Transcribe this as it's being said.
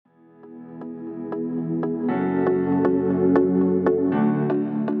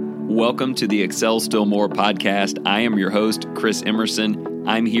Welcome to the Excel Still More podcast. I am your host, Chris Emerson.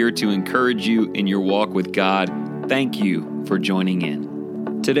 I'm here to encourage you in your walk with God. Thank you for joining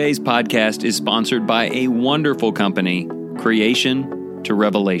in. Today's podcast is sponsored by a wonderful company, Creation to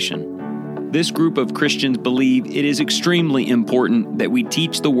Revelation. This group of Christians believe it is extremely important that we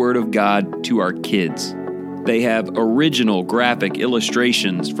teach the Word of God to our kids. They have original graphic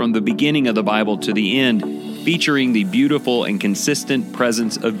illustrations from the beginning of the Bible to the end, featuring the beautiful and consistent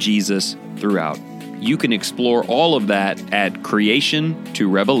presence of Jesus throughout. You can explore all of that at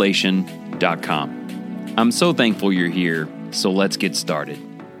creationtorevelation.com. I'm so thankful you're here, so let's get started.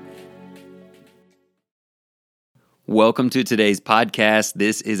 Welcome to today's podcast.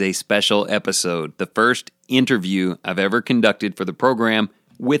 This is a special episode, the first interview I've ever conducted for the program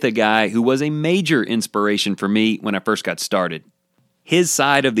with a guy who was a major inspiration for me when I first got started. His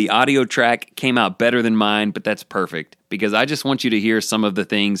side of the audio track came out better than mine, but that's perfect because I just want you to hear some of the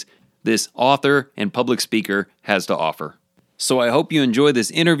things this author and public speaker has to offer. So I hope you enjoy this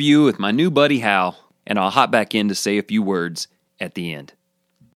interview with my new buddy Hal, and I'll hop back in to say a few words at the end.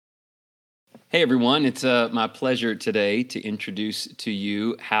 Hey everyone, it's my pleasure today to introduce to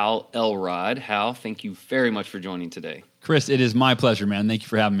you Hal Elrod. Hal, thank you very much for joining today. Chris, it is my pleasure, man. Thank you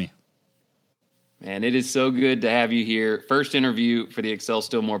for having me. Man, it is so good to have you here. First interview for the Excel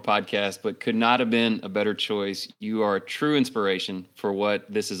Still More podcast, but could not have been a better choice. You are a true inspiration for what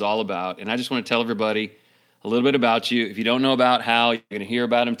this is all about. And I just want to tell everybody a little bit about you. If you don't know about Hal, you're going to hear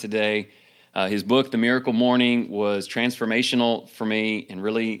about him today. His book, The Miracle Morning, was transformational for me and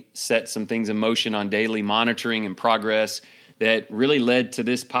really set some things in motion on daily monitoring and progress that really led to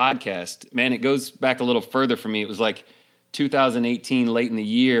this podcast. Man, it goes back a little further for me. It was like 2018, late in the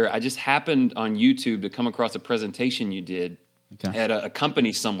year. I just happened on YouTube to come across a presentation you did at a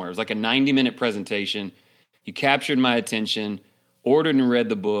company somewhere. It was like a 90-minute presentation. You captured my attention, ordered and read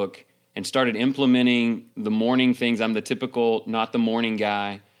the book, and started implementing the morning things. I'm the typical, not the morning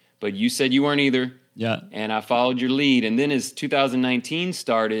guy, but you said you weren't either. Yeah. And I followed your lead. And then as 2019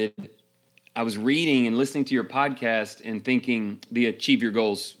 started, I was reading and listening to your podcast and thinking, the Achieve Your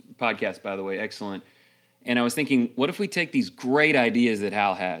Goals podcast, by the way, excellent. And I was thinking, what if we take these great ideas that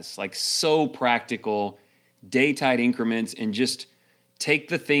Hal has, like so practical, day-tight increments, and just take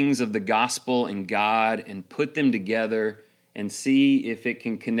the things of the gospel and God and put them together and see if it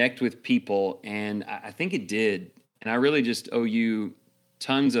can connect with people. And I think it did. And I really just owe you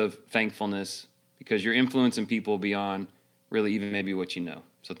tons of thankfulness because you're influencing people beyond really even maybe what you know.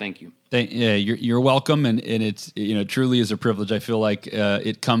 So thank you. Yeah, you're welcome, and it's truly is a privilege. I feel like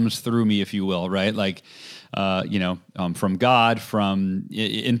it comes through me, if you will, right? Like from God, from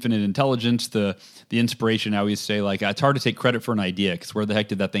infinite intelligence, the inspiration. I always say, like, it's hard to take credit for an idea because where the heck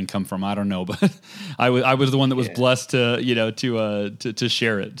did that thing come from? I don't know, but I was the one that was blessed to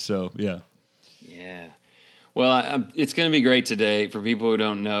share it. So yeah. Yeah. Well, it's going to be great today for people who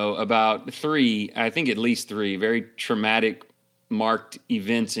don't know about at least three very traumatic marked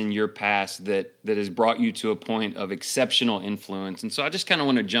events in your past that has brought you to a point of exceptional influence. And so I just kind of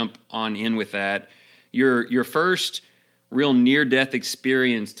want to jump on in with that. Your first real near-death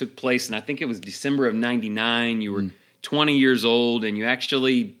experience took place, and I think it was December of 99. You were 20 years old, and you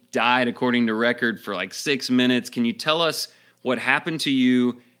actually died, according to record, for like 6 minutes. Can you tell us what happened to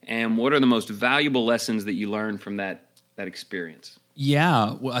you, and what are the most valuable lessons that you learned from that experience?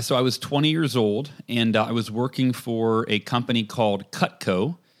 Yeah, well, so I was 20 years old, and I was working for a company called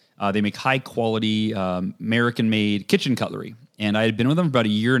Cutco. They make high-quality, American-made kitchen cutlery, and I had been with them for about a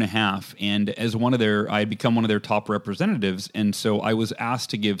year and a half, and I had become one of their top representatives, and so I was asked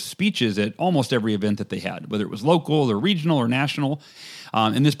to give speeches at almost every event that they had, whether it was local or regional or national.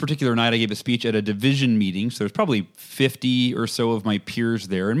 And this particular night, I gave a speech at a division meeting, so there's probably 50 or so of my peers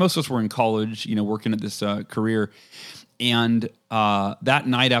there, and most of us were in college, working at this career. And that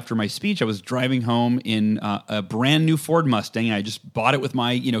night after my speech, I was driving home in a brand new Ford Mustang. I just bought it with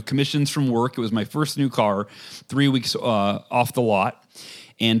my commissions from work. It was my first new car, 3 weeks off the lot.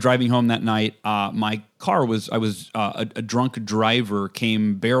 And driving home that night, my car a drunk driver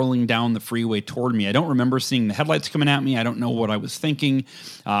came barreling down the freeway toward me. I don't remember seeing the headlights coming at me. I don't know what I was thinking.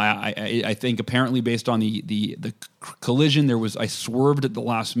 I think apparently based on the collision, I swerved at the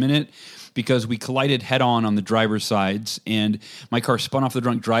last minute because we collided head on the driver's sides, and my car spun off the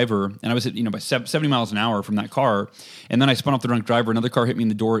drunk driver, and I was at by 70 miles an hour from that car, and then I spun off the drunk driver. Another car hit me in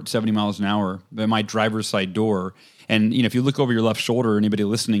the door at 70 miles an hour by my driver's side door. And if you look over your left shoulder, anybody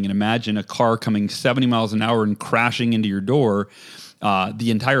listening, and imagine a car coming 70 miles an hour and crashing into your door,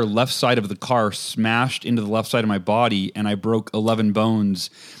 the entire left side of the car smashed into the left side of my body, and I broke 11 bones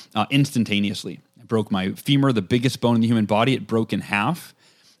instantaneously. I broke my femur, the biggest bone in the human body. It broke in half.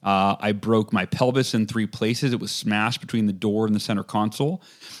 I broke my pelvis in 3 places. It was smashed between the door and the center console.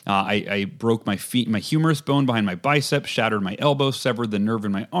 I broke my humerus bone behind my bicep, shattered my elbow, severed the nerve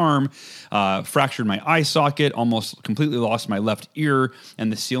in my arm, fractured my eye socket, almost completely lost my left ear,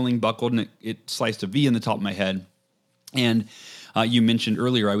 and the ceiling buckled and it sliced a V in the top of my head. And you mentioned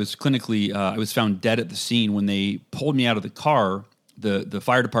earlier, I was found dead at the scene when they pulled me out of the car. The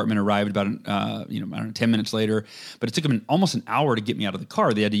fire department arrived about 10 minutes later, but it took them almost an hour to get me out of the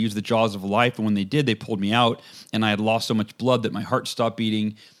car. They had to use the jaws of life, and when they did, they pulled me out, and I had lost so much blood that my heart stopped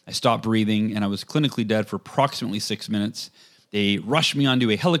beating, I stopped breathing, and I was clinically dead for approximately 6 minutes. They rushed me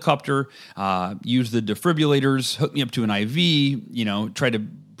onto a helicopter, used the defibrillators, hooked me up to an IV, tried to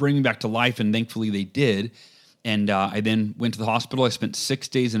bring me back to life, and thankfully they did. And I then went to the hospital. I spent 6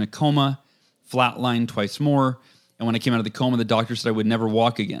 days in a coma, flatlined twice more. And when I came out of the coma, the doctor said I would never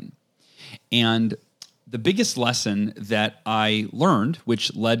walk again. And the biggest lesson that I learned,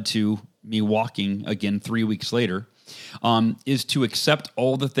 which led to me walking again 3 weeks later, is to accept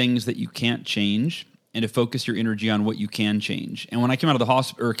all the things that you can't change and to focus your energy on what you can change. And when I came out of the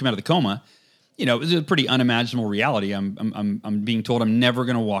hospital or came out of the coma, it was a pretty unimaginable reality. I'm being told I'm never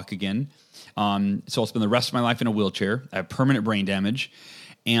going to walk again. So I'll spend the rest of my life in a wheelchair. I have permanent brain damage,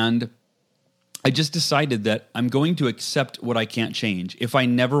 and I just decided that I'm going to accept what I can't change. If I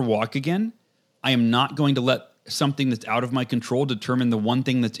never walk again, I am not going to let something that's out of my control determine the one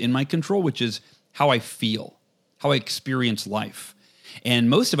thing that's in my control, which is how I feel, how I experience life. And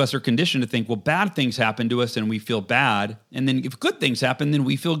most of us are conditioned to think, well, bad things happen to us and we feel bad. And then if good things happen, then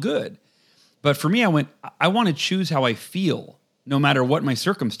we feel good. But for me, I want to choose how I feel, no matter what my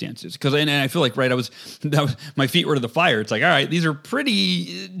circumstances. And I feel like, right, my feet were to the fire. It's like, all right, these are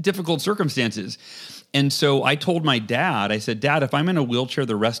pretty difficult circumstances. And so I told my dad, I said, Dad, if I'm in a wheelchair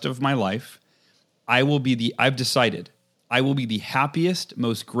the rest of my life, I've decided I will be the happiest,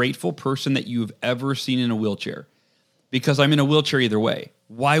 most grateful person that you've ever seen in a wheelchair, because I'm in a wheelchair either way.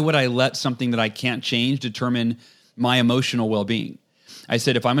 Why would I let something that I can't change determine my emotional well-being? I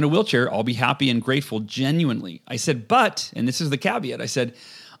said, if I'm in a wheelchair, I'll be happy and grateful genuinely. I said, but, and this is the caveat, I said,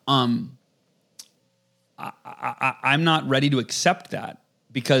 I'm not ready to accept that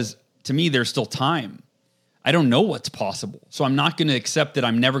because to me, there's still time. I don't know what's possible. So I'm not going to accept that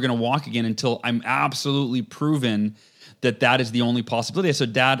I'm never going to walk again until I'm absolutely proven that is the only possibility. I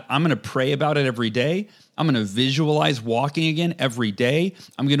said, Dad, I'm going to pray about it every day. I'm going to visualize walking again every day.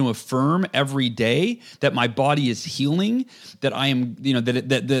 I'm going to affirm every day that my body is healing, that I am,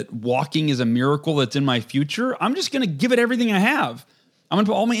 that walking is a miracle that's in my future. I'm just going to give it everything I have. I'm going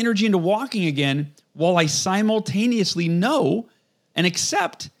to put all my energy into walking again while I simultaneously know and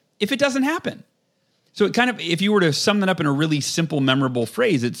accept if it doesn't happen. So it kind of, if you were to sum that up in a really simple, memorable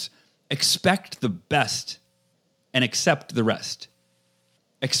phrase, it's expect the best and accept the rest.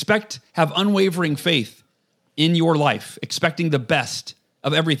 Have unwavering faith in your life, expecting the best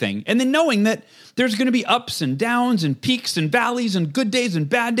of everything. And then knowing that there's going to be ups and downs and peaks and valleys and good days and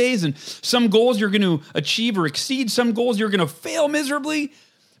bad days. And some goals you're going to achieve or exceed. Some goals you're going to fail miserably.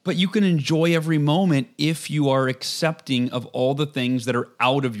 But you can enjoy every moment if you are accepting of all the things that are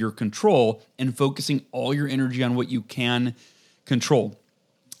out of your control and focusing all your energy on what you can control.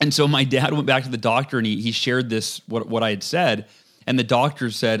 And so my dad went back to the doctor and he shared this, what I had said. And the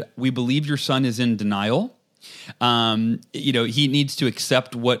doctor said, we believe your son is in denial. He needs to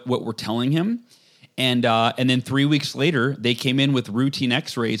accept what we're telling him. And then 3 weeks later, they came in with routine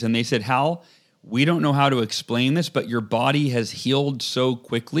x-rays and they said, Hal, we don't know how to explain this, but your body has healed so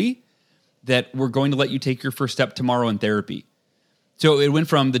quickly that we're going to let you take your first step tomorrow in therapy. So it went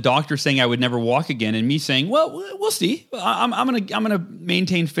from the doctor saying I would never walk again and me saying, well, we'll see. I'm gonna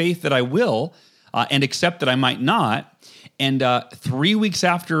maintain faith that I will and accept that I might not. And 3 weeks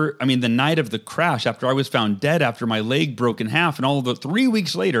after, the night of the crash, after I was found dead, after my leg broke in half, and all of the 3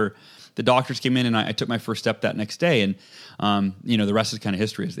 weeks later, the doctors came in and I took my first step that next day. And, the rest is kind of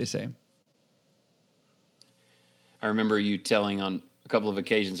history, as they say. I remember you telling on a couple of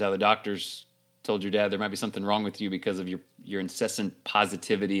occasions how the doctors told your dad there might be something wrong with you because of your incessant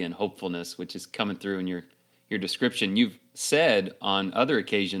positivity and hopefulness, which is coming through in your description. You've said on other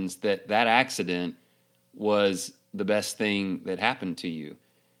occasions that accident was the best thing that happened to you.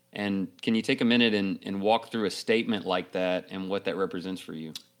 And can you take a minute and walk through a statement like that and what that represents for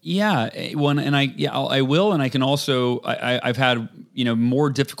you? Yeah, I will. And I can also, I've had, more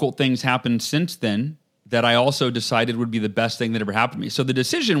difficult things happen since then that I also decided would be the best thing that ever happened to me. So the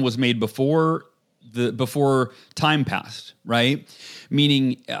decision was made before time passed, right?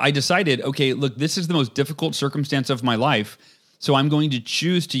 Meaning I decided, okay, look, this is the most difficult circumstance of my life. So I'm going to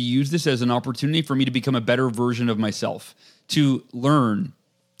choose to use this as an opportunity for me to become a better version of myself, to learn,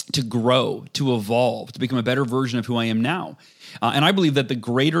 to grow, to evolve, to become a better version of who I am now. And I believe that the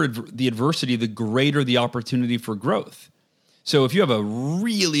greater the adversity, the greater the opportunity for growth. So if you have a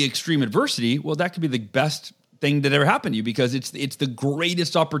really extreme adversity, well, that could be the best thing that ever happened to you, because it's the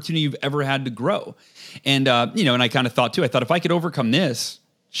greatest opportunity you've ever had to grow. And, and I kind of thought too, I thought if I could overcome this,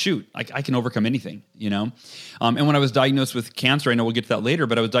 shoot, I can overcome anything, And when I was diagnosed with cancer, I know we'll get to that later,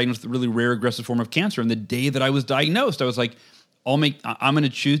 but I was diagnosed with a really rare aggressive form of cancer. And the day that I was diagnosed, I was like, I'm going to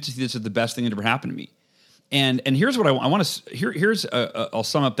choose to see this as the best thing that ever happened to me. And here's what I want to, I'll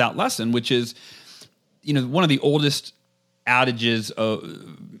sum up that lesson, which is, one of the oldest adages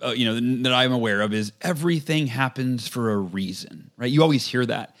that I'm aware of is everything happens for a reason, right? You always hear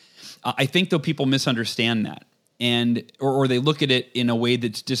that. I think though people misunderstand that, or they look at it in a way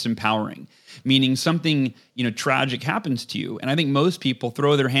that's disempowering, meaning something, tragic happens to you. And I think most people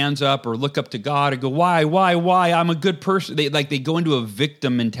throw their hands up or look up to God and go, why? I'm a good person. They go into a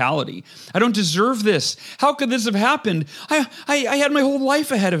victim mentality. I don't deserve this. How could this have happened? I had my whole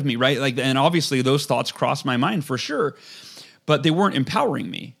life ahead of me, right? And obviously those thoughts crossed my mind for sure, but they weren't empowering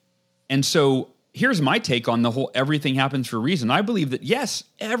me. And so here's my take on the whole everything happens for a reason. I believe that yes,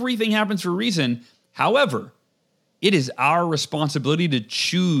 everything happens for a reason. However, it is our responsibility to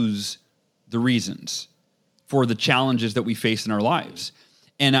choose the reasons for the challenges that we face in our lives.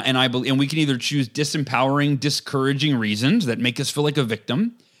 And I believe, and we can either choose disempowering, discouraging reasons that make us feel like a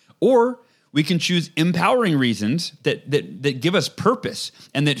victim, or we can choose empowering reasons that give us purpose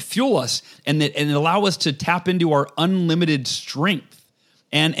and that fuel us and allow us to tap into our unlimited strength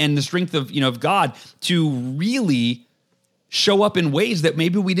and the strength of God to really show up in ways that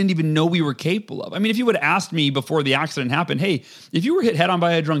maybe we didn't even know we were capable of. I mean, if you would have asked me before the accident happened, hey, if you were hit head on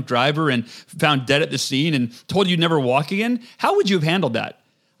by a drunk driver and found dead at the scene and told you'd never walk again, how would you have handled that?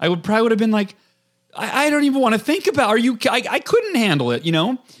 I probably would have been like, I don't even want to think about, I couldn't handle it,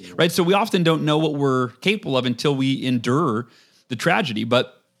 right? So we often don't know what we're capable of until we endure the tragedy.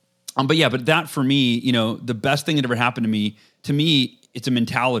 But that for me, the best thing that ever happened to me, it's a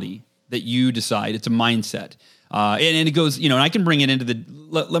mentality that you decide. It's a mindset. And it goes, and I can bring it into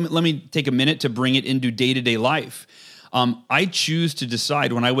let me take a minute to bring it into day-to-day life. I choose to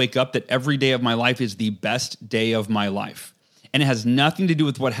decide when I wake up that every day of my life is the best day of my life. And it has nothing to do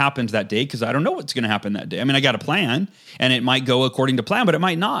with what happens that day, because I don't know what's going to happen that day. I mean, I got a plan, and it might go according to plan, but it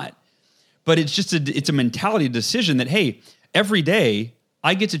might not. But it's just it's a mentality decision that, hey, every day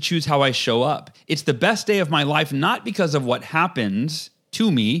I get to choose how I show up. It's the best day of my life, not because of what happens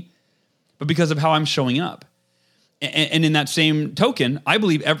to me, but because of how I'm showing up. And in that same token, I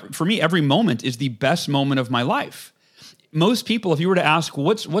believe for me, every moment is the best moment of my life. Most people, if you were to ask,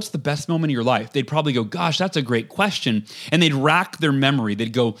 what's the best moment of your life? They'd probably go, gosh, that's a great question. And they'd rack their memory.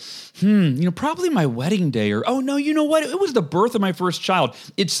 They'd go, probably my wedding day, or, oh no, you know what? It was the birth of my first child.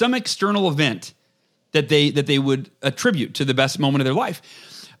 It's some external event that they would attribute to the best moment of their life.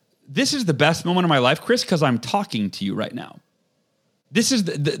 This is the best moment of my life, Chris, because I'm talking to you right now. This is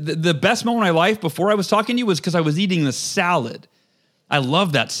the best moment of my life before I was talking to you was because I was eating the salad. I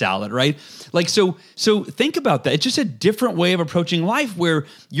love that salad, right? So think about that. It's just a different way of approaching life where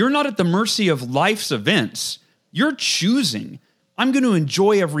you're not at the mercy of life's events. You're choosing. I'm going to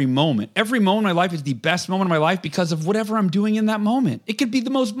enjoy every moment. Every moment of my life is the best moment of my life because of whatever I'm doing in that moment. It could be the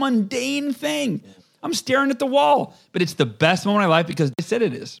most mundane thing. I'm staring at the wall, but it's the best moment of my life because I said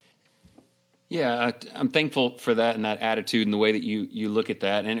it is. Yeah, I'm thankful for that and that attitude and the way that you look at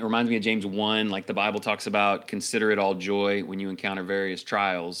that. And it reminds me of James 1, like the Bible talks about, consider it all joy when you encounter various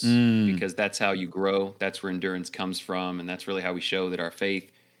trials, because that's how you grow. That's where endurance comes from. And that's really how we show that our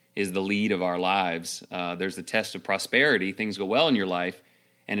faith is the lead of our lives. There's the test of prosperity. Things go well in your life,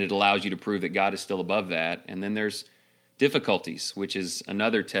 and it allows you to prove that God is still above that. And then there's difficulties, which is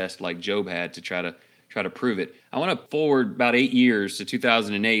another test like Job had to try to prove it. I want to forward about 8 years to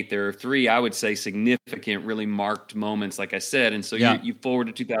 2008. There are 3, I would say, significant, really marked moments, like I said. And so you forward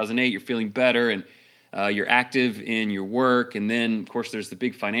to 2008, you're feeling better, and you're active in your work. And then, of course, there's the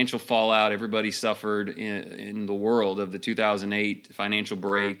big financial fallout. Everybody suffered in the world of the 2008 financial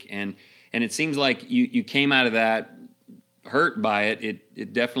break. And it seems like you came out of that hurt by it.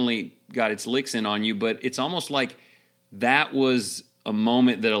 It definitely got its licks in on you. But it's almost like that was a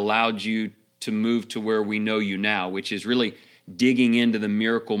moment that allowed you to move to where we know you now, which is really digging into the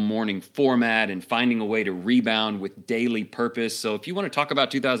Miracle Morning format and finding a way to rebound with daily purpose. So if you want to talk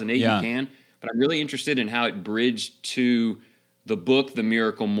about 2008, you can, but I'm really interested in how it bridged to the book, The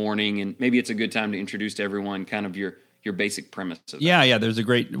Miracle Morning, and maybe it's a good time to introduce to everyone kind of your basic premise of that. Yeah, there's a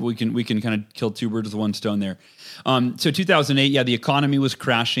great, we can kind of kill 2 birds with 1 stone there. So 2008, the economy was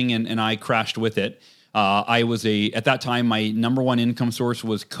crashing and I crashed with it. At that time, my number one income source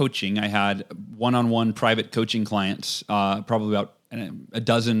was coaching. I had one-on-one private coaching clients, probably about a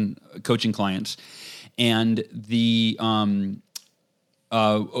dozen coaching clients. And it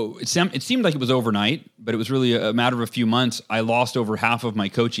seemed like it was overnight, but it was really a matter of a few months. I lost over half of my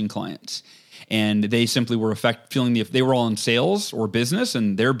coaching clients. And they simply were they were all in sales or business,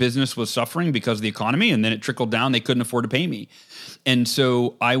 and their business was suffering because of the economy. And then it trickled down. They couldn't afford to pay me. And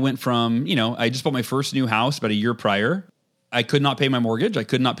so I went from, I just bought my first new house about a year prior. I could not pay my mortgage. I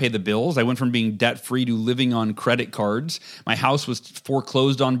could not pay the bills. I went from being debt-free to living on credit cards. My house was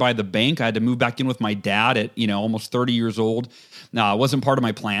foreclosed on by the bank. I had to move back in with my dad at, almost 30 years old. No, it wasn't part of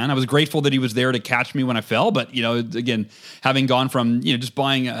my plan. I was grateful that he was there to catch me when I fell. But, again, having gone from, just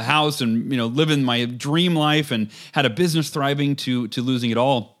buying a house and, living my dream life and had a business thriving to losing it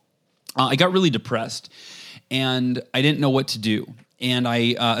all, I got really depressed and I didn't know what to do. And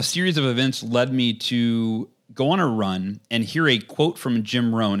a series of events led me to go on a run and hear a quote from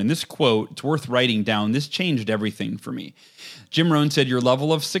Jim Rohn. And this quote, it's worth writing down. This changed everything for me. Jim Rohn said, "Your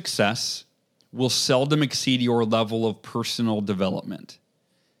level of success will seldom exceed your level of personal development."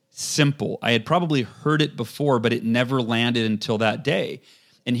 Simple. I had probably heard it before, but it never landed until that day.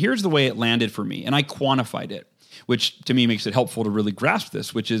 And here's the way it landed for me. And I quantified it, which to me makes it helpful to really grasp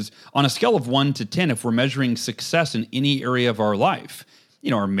this, which is on a scale of 1 to 10, if we're measuring success in any area of our life,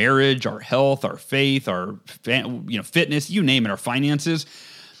 our marriage, our health, our faith, our fitness, you name it, our finances.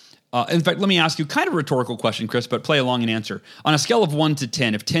 In fact, let me ask you kind of a rhetorical question, Chris, but play along and answer. On a scale of 1 to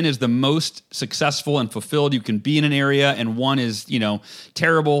 10, if 10 is the most successful and fulfilled you can be in an area and 1 is,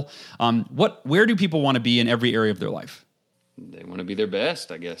 terrible, where do people want to be in every area of their life? They want to be their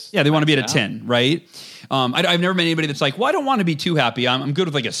best, I guess. Yeah, they want to be at a 10, right? I've never met anybody that's like, well, I don't want to be too happy. I'm good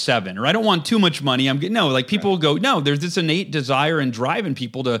with like a 7, or I don't want too much money. I'm good. No, like people go, no, there's this innate desire and drive in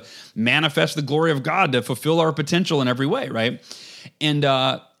people to manifest the glory of God, to fulfill our potential in every way, right? And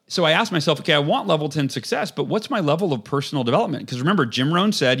so I asked myself, okay, I want level 10 success, but what's my level of personal development? Because remember, Jim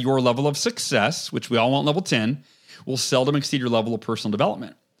Rohn said your level of success, which we all want level 10, will seldom exceed your level of personal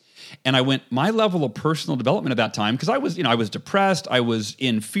development. And I went, my level of personal development at that time, because I was depressed, I was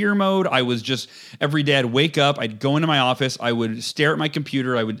in fear mode, I was just, every day I'd wake up, I'd go into my office, I would stare at my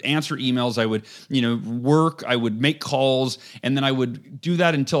computer, I would answer emails, I would, work, I would make calls, and then I would do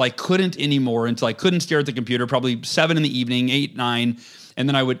that until I couldn't anymore, until I couldn't stare at the computer, probably 7 in the evening, 8, 9, and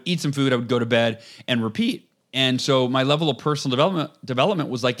then I would eat some food, I would go to bed and repeat. And so my level of personal development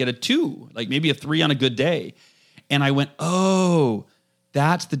was like at a 2, like maybe a 3 on a good day. And I went, oh,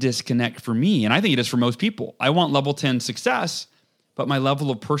 that's the disconnect for me. And I think it is for most people. I want level 10 success, but my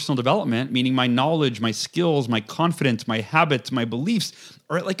level of personal development, meaning my knowledge, my skills, my confidence, my habits, my beliefs,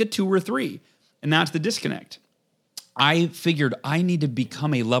 are at like a 2 or 3. And that's the disconnect. I figured I need to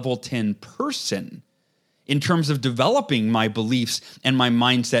become a level 10 person in terms of developing my beliefs and my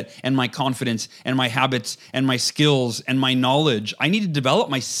mindset and my confidence and my habits and my skills and my knowledge. I need to develop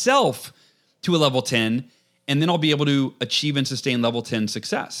myself to a level 10, and then I'll be able to achieve and sustain level 10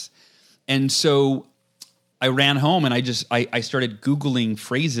 success. And so I ran home and I started Googling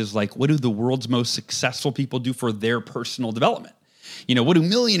phrases like, what do the world's most successful people do for their personal development? What do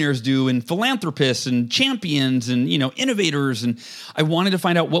millionaires do, and philanthropists and champions and, innovators? And I wanted to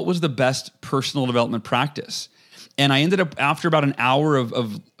find out what was the best personal development practice. And I ended up, after about an hour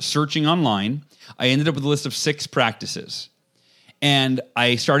of searching online, I ended up with a list of 6 practices. And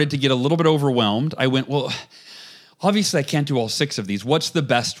I started to get a little bit overwhelmed. I went, well, obviously I can't do all 6 of these. What's the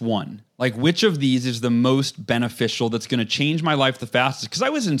best one? Like, which of these is the most beneficial, that's going to change my life the fastest? Because I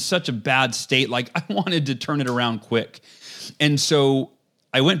was in such a bad state. Like, I wanted to turn it around quick. And so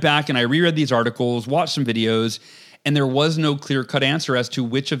I went back and I reread these articles, watched some videos, and there was no clear-cut answer as to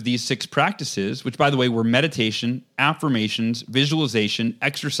which of these 6 practices, which, by the way, were meditation, affirmations, visualization,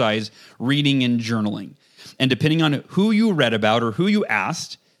 exercise, reading, and journaling. And depending on who you read about or who you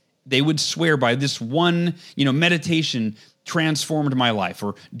asked, they would swear by this one, meditation transformed my life,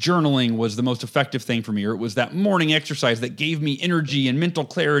 or journaling was the most effective thing for me, or it was that morning exercise that gave me energy and mental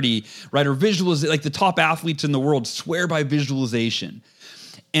clarity, right? Or visualization, like the top athletes in the world swear by visualization.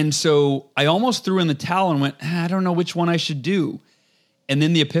 And so I almost threw in the towel and went, I don't know which one I should do. And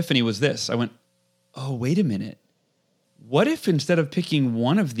then the epiphany was this. I went, oh, wait a minute. What if instead of picking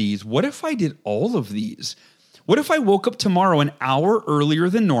one of these, what if I did all of these? What if I woke up tomorrow an hour earlier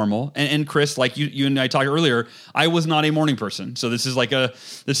than normal? And Chris, like you and I talked earlier, I was not a morning person. So this is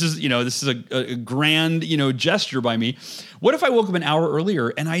a grand, gesture by me. What if I woke up an hour earlier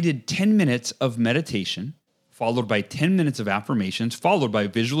and I did 10 minutes of meditation, followed by 10 minutes of affirmations, followed by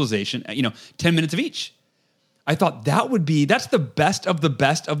visualization, 10 minutes of each? I thought that's the best of the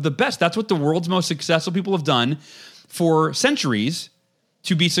best of the best. That's what the world's most successful people have done for centuries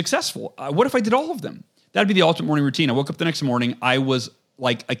to be successful. What if I did all of them? That'd be the ultimate morning routine. I woke up the next morning. I was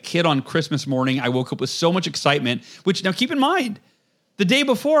like a kid on Christmas morning. I woke up with so much excitement, which now keep in mind, the day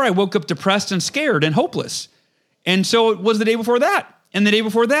before I woke up depressed and scared and hopeless. And so it was the day before that, and the day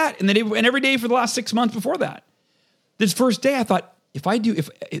before that, and every day for the last 6 months before that. This first day I thought, if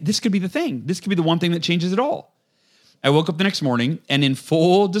this could be the thing, this could be the one thing that changes it all. I woke up the next morning, and in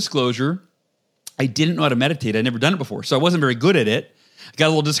full disclosure, I didn't know how to meditate. I'd never done it before, so I wasn't very good at it. I got a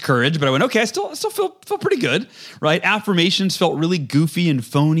little discouraged, but I went, okay, I still feel pretty good, right? Affirmations felt really goofy and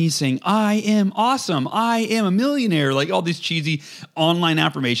phony, saying, I am awesome, I am a millionaire, like all these cheesy online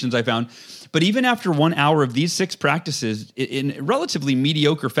affirmations I found. But even after 1 hour of these 6 practices in relatively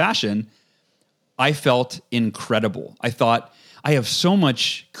mediocre fashion, I felt incredible. I thought, I have so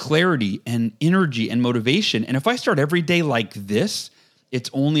much clarity and energy and motivation. And if I start every day like this, it's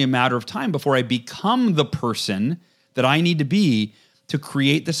only a matter of time before I become the person that I need to be to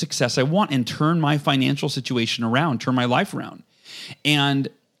create the success I want and turn my financial situation around, turn my life around. And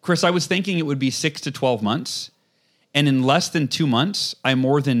Chris, I was thinking it would be 6 to 12 months. And in less than 2 months, I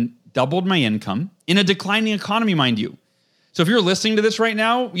more than doubled my income in a declining economy, mind you. So if you're listening to this right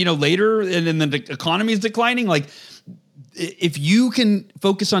now, later and then the economy is declining, like if you can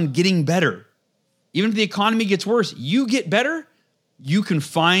focus on getting better, even if the economy gets worse, you get better, you can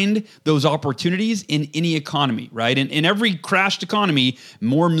find those opportunities in any economy, right? And in every crashed economy,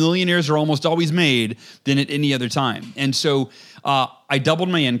 more millionaires are almost always made than at any other time. And so I doubled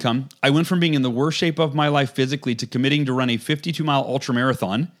my income. I went from being in the worst shape of my life physically to committing to run a 52-mile ultra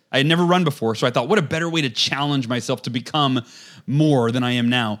marathon. I had never run before, so I thought, what a better way to challenge myself to become more than I am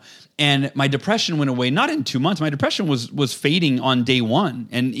now. And my depression went away, not in 2 months. My depression was fading on day 1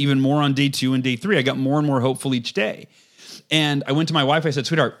 and even more on day 2 and day 3. I got more and more hopeful each day. And I went to my wife. I said,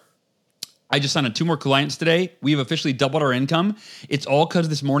 sweetheart, I just signed on 2 more clients today. We've officially doubled our income. It's all because of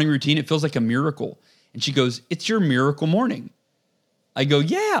this morning routine. It feels like a miracle. And she goes, it's your miracle morning. I go,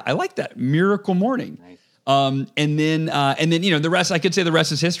 yeah, I like that. Miracle morning. Nice. And then, the rest, I could say the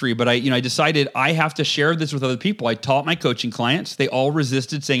rest is history, but I decided I have to share this with other people. I taught my coaching clients. They all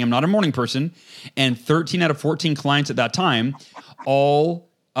resisted saying I'm not a morning person. And 13 out of 14 clients at that time all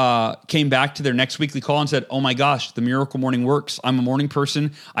came back to their next weekly call and said, oh my gosh, the miracle morning works. I'm a morning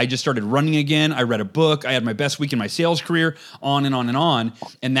person. I just started running again. I read a book. I had my best week in my sales career, on and on and on.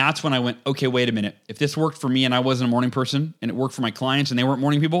 And that's when I went, okay, wait a minute. If this worked for me and I wasn't a morning person and it worked for my clients and they weren't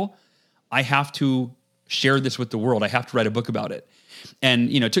morning people, I have to share this with the world. I have to write a book about it. And,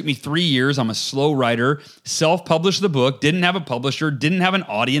 it took me 3 years. I'm a slow writer, self-published the book, didn't have a publisher, didn't have an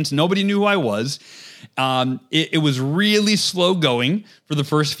audience. Nobody knew who I was. It was really slow going for the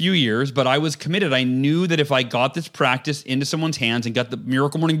first few years, but I was committed. I knew that if I got this practice into someone's hands and got the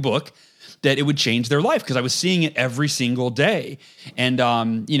Miracle Morning book, that it would change their life because I was seeing it every single day. And,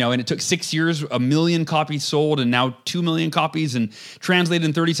 and it took 6 years, 1 million copies sold, and now 2 million copies and translated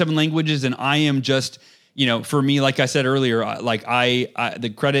in 37 languages. And I am just, for me, like I said earlier,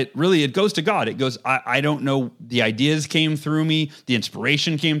 the credit really, it goes to God. It goes, I don't know. The ideas came through me. The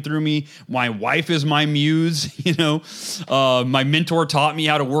inspiration came through me. My wife is my muse, my mentor taught me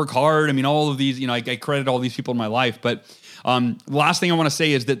how to work hard. I mean, all of these, I credit all these people in my life. But last thing I want to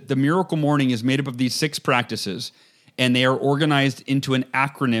say is that the Miracle Morning is made up of these 6 practices, and they are organized into an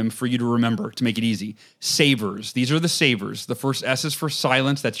acronym for you to remember to make it easy. SAVERS. These are the SAVERS. The first S is for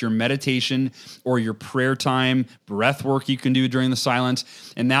silence. That's your meditation or your prayer time, breath work you can do during the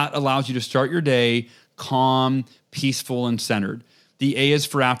silence. And that allows you to start your day calm, peaceful, and centered. The A is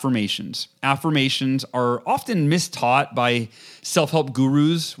for affirmations. Affirmations are often mistaught by self-help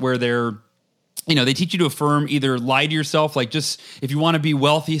gurus where they teach you to affirm, either lie to yourself, like just if you want to be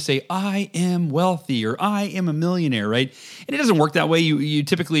wealthy, say, I am wealthy or I am a millionaire, right? And it doesn't work that way. You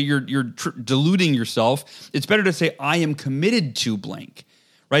typically, you're deluding yourself. It's better to say, I am committed to blank,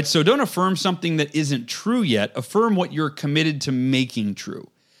 right? So don't affirm something that isn't true yet. Affirm what you're committed to making true.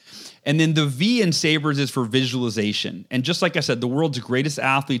 And then the V in SAVERS is for visualization. And just like I said, the world's greatest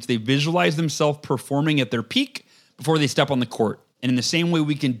athletes, they visualize themselves performing at their peak before they step on the court. And in the same way,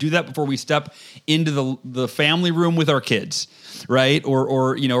 we can do that before we step into the family room with our kids, right?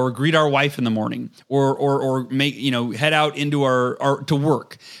 Or greet our wife in the morning, or make head out into our to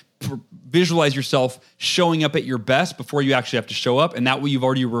work. Visualize yourself showing up at your best before you actually have to show up, and that way you've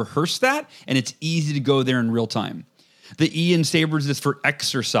already rehearsed that, and it's easy to go there in real time. The E in SAVERS is for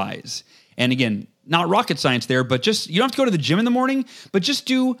exercise. And again, not rocket science there, but just, you don't have to go to the gym in the morning, but just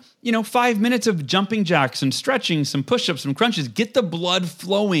do, 5 minutes of jumping jacks and stretching, some push-ups, some crunches, get the blood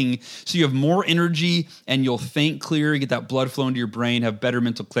flowing so you have more energy and you'll think clearer, get that blood flowing to your brain, have better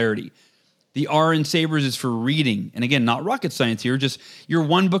mental clarity. The R in Savers is for reading. And again, not rocket science here, just you're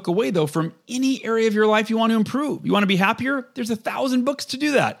one book away though from any area of your life you want to improve. You want to be happier? There's 1,000 books to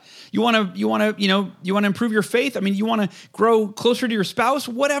do that. You want to improve your faith? I mean, you want to grow closer to your spouse?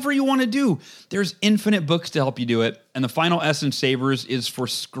 Whatever you want to do. There's infinite books to help you do it. And the final S in Savers is for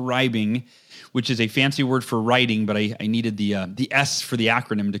scribing, which is a fancy word for writing, but I needed the S for the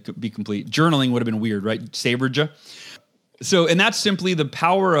acronym to be complete. Journaling would have been weird, right? Saverja. So, and that's simply the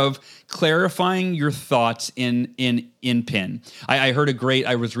power of clarifying your thoughts in pen. I heard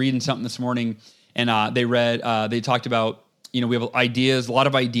I was reading something this morning, and they talked about, we have ideas, a lot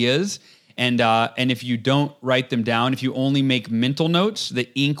of ideas, and if you don't write them down, if you only make mental notes, the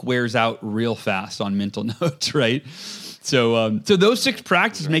ink wears out real fast on mental notes, right? So those 6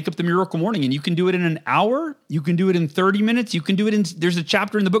 practices make up the Miracle Morning, and you can do it in an hour. You can do it in 30 minutes. You can do it there's a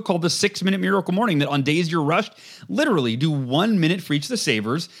chapter in the book called the 6-Minute Miracle Morning that on days you're rushed, literally do 1 minute for each of the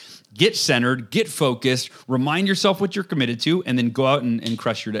Savers, get centered, get focused, remind yourself what you're committed to, and then go out and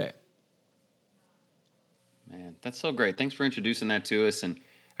crush your day. Man, that's so great. Thanks for introducing that to us. And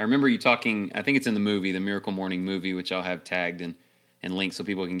I remember you talking, I think it's in the movie, the Miracle Morning movie, which I'll have tagged and links so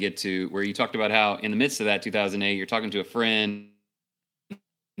people can get to, where you talked about how in the midst of that 2008, you're talking to a friend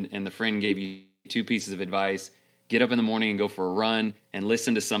and the friend gave you 2 pieces of advice: get up in the morning and go for a run and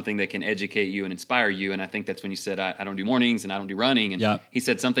listen to something that can educate you and inspire you. And I think that's when you said, I don't do mornings and I don't do running. And he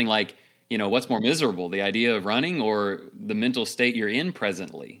said something like, what's more miserable, the idea of running or the mental state you're in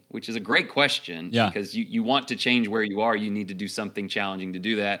presently, which is a great question because you want to change where you are. You need to do something challenging to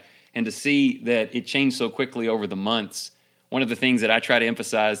do that. And to see that it changed so quickly over the months. One of the things that I try to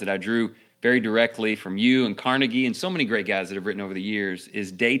emphasize that I drew very directly from you and Carnegie and so many great guys that have written over the years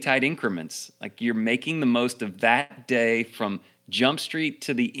is day-tight increments. Like you're making the most of that day from Jump Street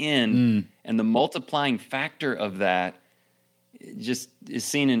to the end, and the multiplying factor of that just is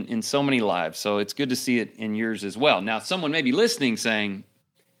seen in so many lives. So it's good to see it in yours as well. Now, someone may be listening saying,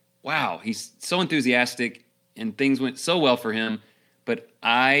 wow, he's so enthusiastic and things went so well for him, but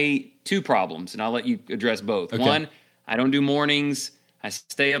 2 problems, and I'll let you address both. Okay. One, I don't do mornings. I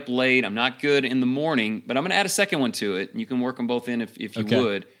stay up late. I'm not good in the morning, but I'm going to add a second one to it. You can work them both in if you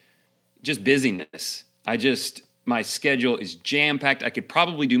would. Just busyness. My schedule is jam-packed. I could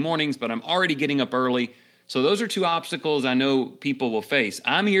probably do mornings, but I'm already getting up early. So those are 2 obstacles I know people will face.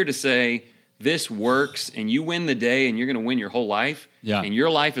 I'm here to say this works, and you win the day, and you're going to win your whole life. Yeah. And your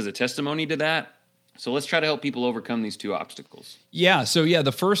life is a testimony to that. So let's try to help people overcome these 2 obstacles. Yeah. So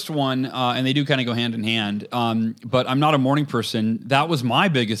the first one, and they do kind of go hand in hand, but I'm not a morning person. That was my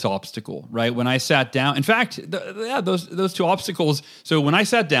biggest obstacle, right? When I sat down, in fact, those 2 obstacles. So when I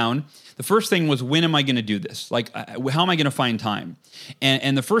sat down, the first thing was, when am I going to do this? Like, how am I going to find time?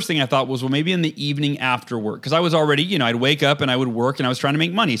 And the first thing I thought was, well, maybe in the evening after work. Because I was already, I'd wake up and I would work and I was trying to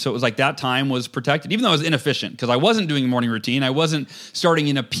make money. So it was like that time was protected, even though I was inefficient because I wasn't doing a morning routine. I wasn't starting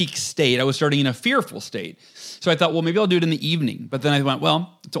in a peak state. I was starting in a fearful state. So I thought, well, maybe I'll do it in the evening. But then I went,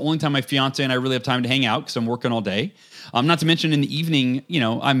 well, it's the only time my fiance and I really have time to hang out because I'm working all day. Not to mention in the evening,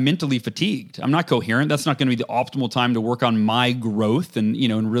 I'm mentally fatigued. I'm not coherent. That's not going to be the optimal time to work on my growth and,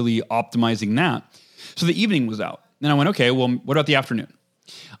 and really optimizing that. So the evening was out. Then I went, okay, well, what about the afternoon?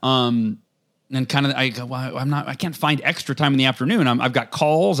 And kind of, I go, well, I can't find extra time in the afternoon. I've got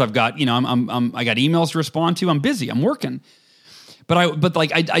calls. I've got, I got emails to respond to. I'm busy. I'm working. But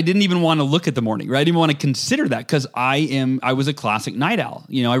I didn't even want to look at the morning, right? I didn't want to consider that because I was a classic night owl.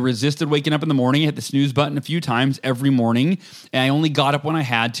 I resisted waking up in the morning, hit the snooze button a few times every morning, and I only got up when I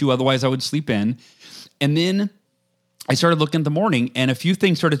had to, otherwise I would sleep in. And then I started looking at the morning, and a few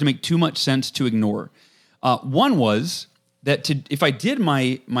things started to make too much sense to ignore. One was that if I did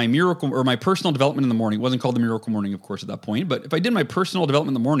my miracle or my personal development in the morning, it wasn't called the Miracle Morning, of course, at that point, but if I did my personal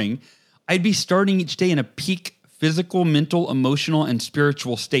development in the morning, I'd be starting each day in a peak physical, mental, emotional, and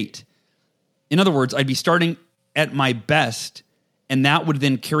spiritual state. In other words, I'd be starting at my best, and that would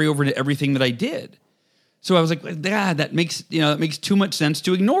then carry over to everything that I did. So I was like, that makes too much sense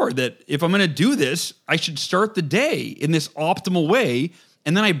to ignore. That if I'm going to do this, I should start the day in this optimal way,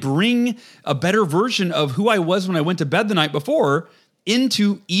 and then I bring a better version of who I was when I went to bed the night before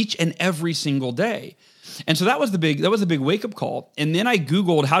into each and every single day. And so that was a big wake up call. And then I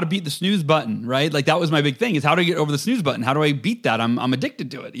Googled how to beat the snooze button, right? Like that was my big thing, is how to get over the snooze button. How do I beat that? I'm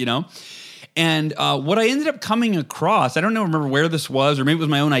addicted to it, And what I ended up coming across, I don't remember where this was, or maybe it was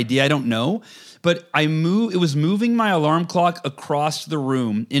my own idea, I don't know. but it was moving my alarm clock across the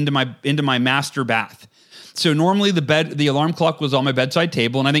room into my master bath. So normally the alarm clock was on my bedside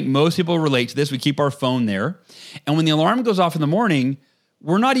table, and I think most people relate to this. We keep our phone there. And when the alarm goes off in the morning,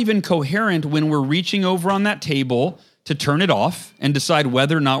 we're not even coherent when we're reaching over on that table to turn it off and decide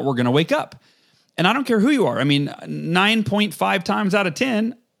whether or not we're going to wake up. And I don't care who you are. I mean, 9.5 times out of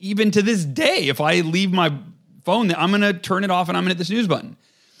 10, even to this day, if I leave my phone, I'm going to turn it off and I'm going to hit the snooze button.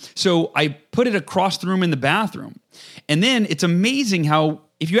 So I put it across the room in the bathroom. And then it's amazing how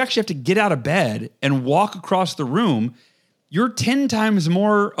if you actually have to get out of bed and walk across the room, you're 10 times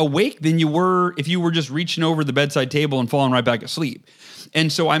more awake than you were if you were just reaching over the bedside table and falling right back asleep.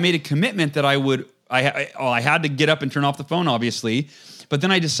 And so I made a commitment that I had to get up and turn off the phone, obviously. But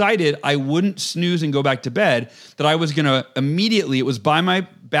then I decided I wouldn't snooze and go back to bed, that I was going to immediately, it was by my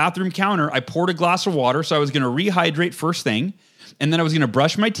bathroom counter, I poured a glass of water, so I was going to rehydrate first thing, and then I was going to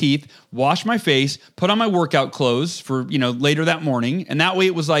brush my teeth, wash my face, put on my workout clothes for, later that morning, and that way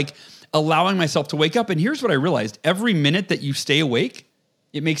it was like allowing myself to wake up. And here's what I realized. Every minute that you stay awake,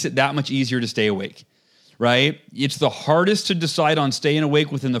 it makes it that much easier to stay awake, right? It's the hardest to decide on staying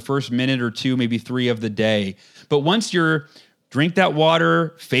awake within the first minute or two, maybe 3 of the day. But once you're drink that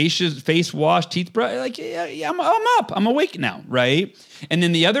water, face wash, teeth brush, like, yeah, I'm up. I'm awake now, right? And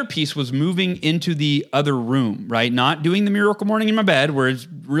then the other piece was moving into the other room, right? Not doing the Miracle Morning in my bed, where it's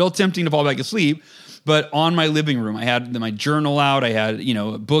real tempting to fall back asleep, but on my living room. I had my journal out, I had,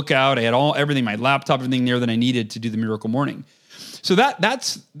 a book out, I had everything, my laptop, everything there that I needed to do the Miracle Morning. So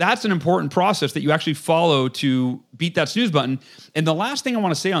that's an important process that you actually follow to beat that snooze button. And the last thing I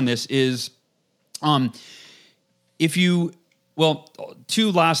want to say on this is,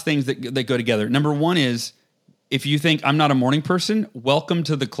 two last things that go together. Number one is, if you think I'm not a morning person, welcome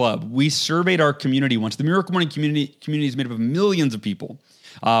to the club. We surveyed our community once. The Miracle Morning community is made up of millions of people.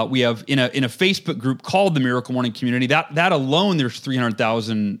 We have in a Facebook group called the Miracle Morning Community. That alone, there's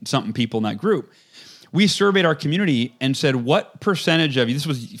 300,000 something people in that group. We surveyed our community and said, what percentage of you, this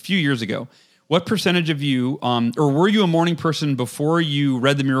was a few years ago, what percentage of you, or were you a morning person before you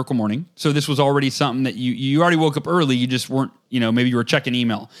read the Miracle Morning? So this was already something that you already woke up early. You just weren't, maybe you were checking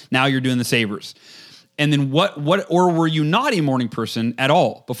email. Now you're doing the savers. And then or were you not a morning person at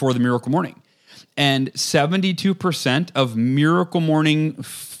all before the Miracle Morning? And 72% of Miracle Morning,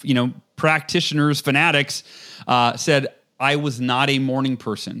 practitioners, fanatics, said, I was not a morning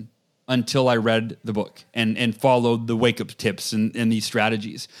person until I read the book and followed the wake up tips and these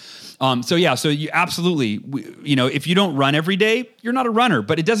strategies. So you absolutely, if you don't run every day, you're not a runner,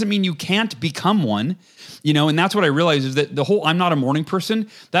 but it doesn't mean you can't become one, and that's what I realized is that the whole, I'm not a morning person,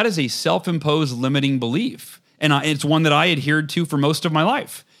 that is a self-imposed limiting belief. And it's one that I adhered to for most of my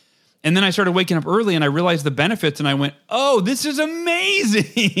life. And then I started waking up early and I realized the benefits and I went, oh, this is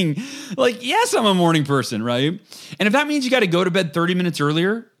amazing. Like, yes, I'm a morning person, right? And if that means you got to go to bed 30 minutes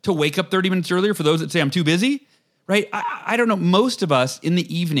earlier to wake up 30 minutes earlier for those that say I'm too busy, right? I don't know. Most of us in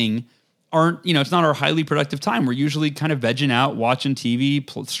the evening aren't, it's not our highly productive time. We're usually kind of vegging out, watching TV,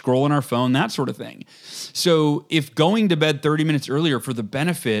 scrolling our phone, that sort of thing. So if going to bed 30 minutes earlier for the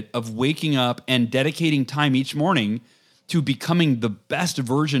benefit of waking up and dedicating time each morning to becoming the best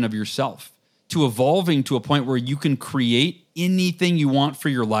version of yourself, to evolving to a point where you can create anything you want for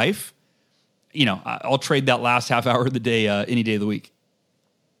your life, I'll trade that last half hour of the day any day of the week.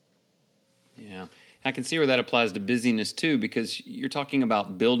 Yeah. I can see where that applies to busyness too, because you're talking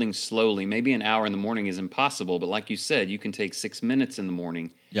about building slowly. Maybe an hour in the morning is impossible, but like you said, you can take 6 minutes in the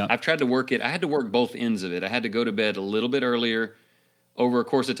morning. Yeah. I've tried to work it. I had to work both ends of it. I had to go to bed a little bit earlier over a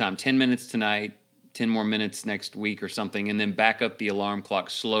course of time, 10 minutes tonight, 10 more minutes next week or something, and then back up the alarm clock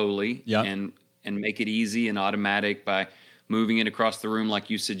slowly and make it easy and automatic by moving it across the room like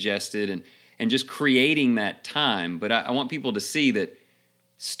you suggested and just creating that time. But I want people to see that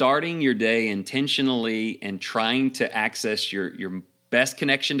starting your day intentionally and trying to access your best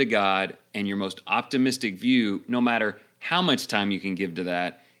connection to God and your most optimistic view, no matter how much time you can give to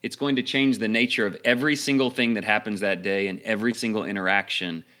that, it's going to change the nature of every single thing that happens that day and every single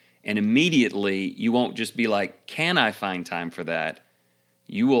interaction. And immediately, you won't just be like, can I find time for that?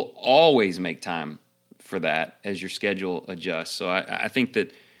 You will always make time for that as your schedule adjusts. So I think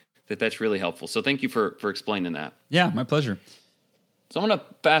that's really helpful. So thank you for explaining that. Yeah, my pleasure. So I'm going to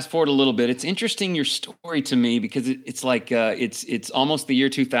fast forward a little bit. It's interesting, your story to me, because it's like it's almost the year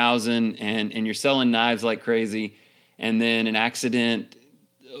 2000 and you're selling knives like crazy. And then an accident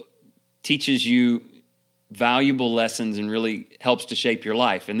teaches you valuable lessons and really helps to shape your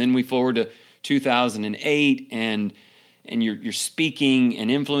life. And then we forward to 2008 and and you're speaking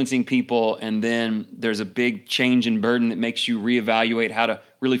and influencing people, and then there's a big change in burden that makes you reevaluate how to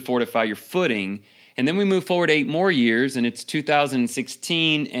really fortify your footing. And then we move forward 8 more years, and it's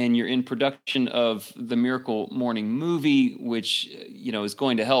 2016, and you're in production of the Miracle Morning movie, which is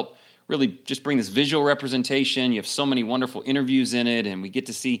going to help really just bring this visual representation. You have so many wonderful interviews in it, and we get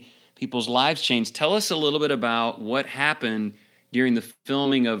to see people's lives change. Tell us a little bit about what happened during the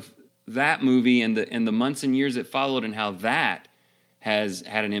filming of that movie and the months and years that followed, and how that has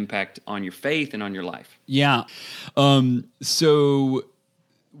had an impact on your faith and on your life. Yeah. So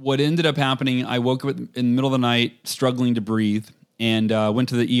what ended up happening, I woke up in the middle of the night struggling to breathe, and went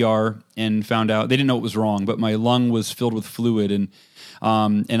to the ER and found out they didn't know what was wrong, but my lung was filled with fluid, and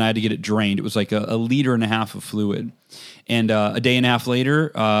I had to get it drained. It was like a liter and a half of fluid. And a day and a half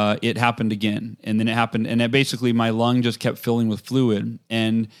later, it happened again. And then it happened, and basically my lung just kept filling with fluid.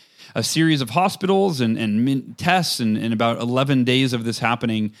 And a series of hospitals and tests, and about 11 days of this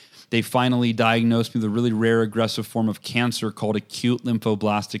happening, they finally diagnosed me with a really rare aggressive form of cancer called acute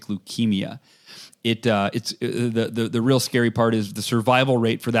lymphoblastic leukemia. It's the real scary part is the survival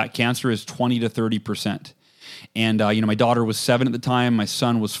rate for that cancer is 20 to 30%. And my daughter was 7 at the time, my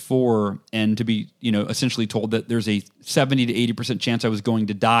son was 4, and to be essentially told that there's a 70 to 80% chance I was going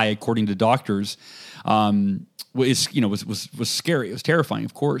to die, according to doctors, was scary. It was terrifying,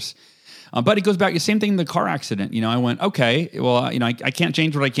 of course. But it goes back to the same thing in the car accident. I went, okay, well, I can't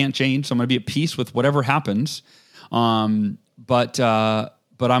change what I can't change, so I'm going to be at peace with whatever happens. But I'm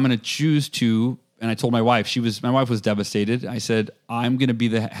going to choose to. And I told my wife, my wife was devastated. I said, I'm going to be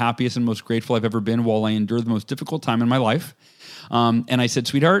the happiest and most grateful I've ever been while I endure the most difficult time in my life. And I said,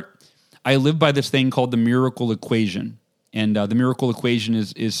 sweetheart, I live by this thing called the miracle equation. And the miracle equation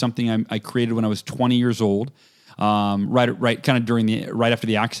is something I created when I was 20 years old, right after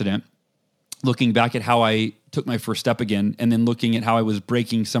the accident, looking back at how I took my first step again, and then looking at how I was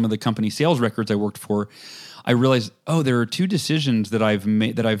breaking some of the company sales records I worked for. I realized, there are 2 decisions that I've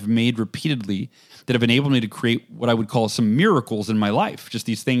made repeatedly that have enabled me to create what I would call some miracles in my life, just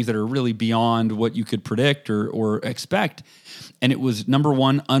these things that are really beyond what you could predict or expect. And it was, number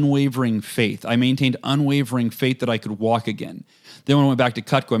 1, unwavering faith. I maintained unwavering faith that I could walk again. Then when I went back to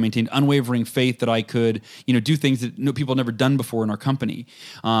Cutco, I maintained unwavering faith that I could, do things that people had never done before in our company.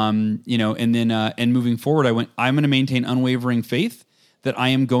 And then moving forward, I went, I'm going to maintain unwavering faith that I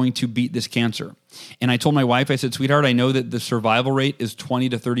am going to beat this cancer. And I told my wife, I said, sweetheart, I know that the survival rate is 20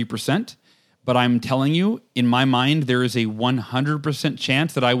 to 30%, but I'm telling you, in my mind, there is a 100%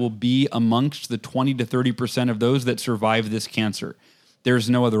 chance that I will be amongst the 20 to 30% of those that survive this cancer. There's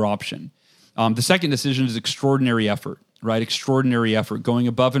no other option. The second decision is extraordinary effort, right? Extraordinary effort, going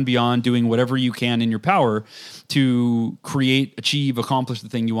above and beyond, doing whatever you can in your power to create, achieve, accomplish the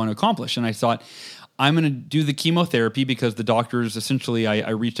thing you want to accomplish. And I thought, I'm going to do the chemotherapy because the doctors, essentially, I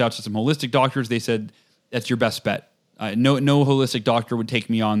reached out to some holistic doctors. They said, that's your best bet. No holistic doctor would take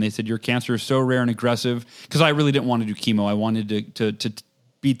me on. They said, your cancer is so rare and aggressive, because I really didn't want to do chemo. I wanted to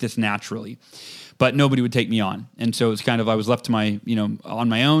beat this naturally, but nobody would take me on. And so it's kind of, I was left to on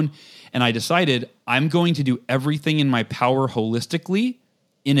my own. And I decided I'm going to do everything in my power holistically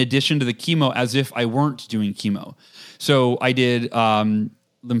in addition to the chemo, as if I weren't doing chemo. So I did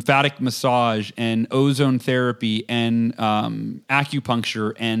lymphatic massage and ozone therapy and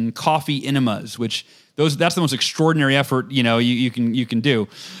acupuncture and coffee enemas, which that's the most extraordinary effort you can do.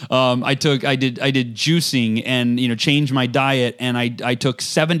 I did juicing and changed my diet, and I took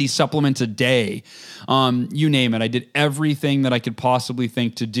 70 supplements a day. You name it, I did everything that I could possibly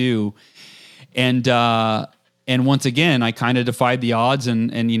think to do, and once again I kind of defied the odds,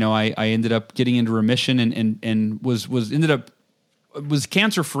 and I ended up getting into remission and was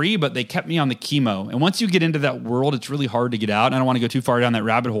cancer free, but they kept me on the chemo. And once you get into that world, it's really hard to get out. And I don't want to go too far down that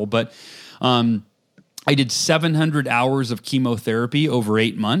rabbit hole, but I did 700 hours of chemotherapy over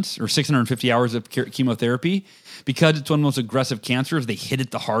 8 months, or 650 hours of chemotherapy, because it's one of the most aggressive cancers. They hit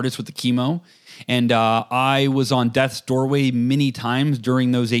it the hardest with the chemo. And I was on death's doorway many times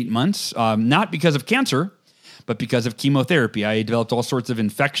during those 8 months, not because of cancer, but because of chemotherapy. I developed all sorts of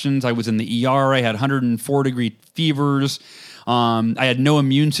infections. I was in the ER. I had 104-degree fevers. I had no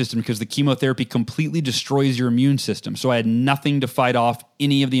immune system because the chemotherapy completely destroys your immune system. So I had nothing to fight off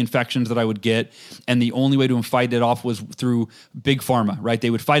any of the infections that I would get. And the only way to fight it off was through big pharma, right?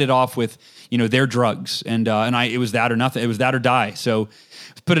 They would fight it off with, their drugs. And it was that or nothing. It was that or die. So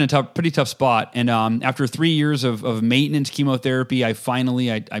put in a pretty tough spot. And after 3 years of maintenance chemotherapy, I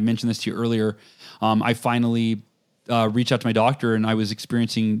mentioned this to you earlier, I finally reached out to my doctor, and I was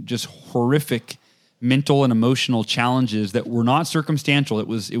experiencing just horrific mental and emotional challenges that were not circumstantial. It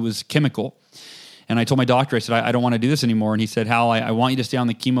was chemical. And I told my doctor, I said, I don't want to do this anymore. And he said, Hal, I want you to stay on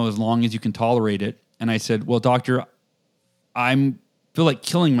the chemo as long as you can tolerate it. And I said, well, doctor, I feel like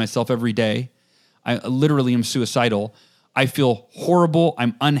killing myself every day. I literally am suicidal. I feel horrible.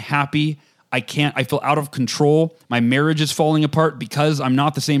 I'm unhappy. I feel out of control. My marriage is falling apart because I'm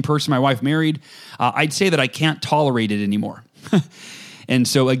not the same person my wife married. I'd say that I can't tolerate it anymore. And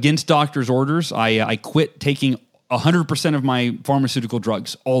so against doctor's orders, I quit taking 100% of my pharmaceutical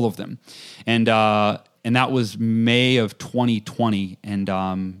drugs, all of them. And that was May of 2020. And,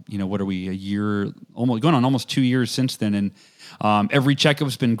 what are we, going on almost 2 years since then. And every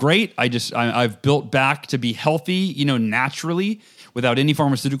checkup's been great. I've built back to be healthy, naturally without any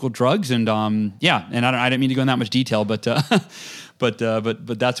pharmaceutical drugs. And and I didn't mean to go in that much detail, but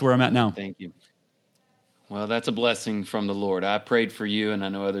that's where I'm at now. Thank you. Well, that's a blessing from the Lord. I prayed for you, and I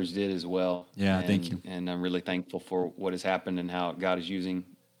know others did as well. Yeah, thank you. And I'm really thankful for what has happened and how God is using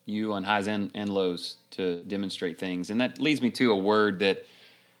you on highs and lows to demonstrate things. And that leads me to a word that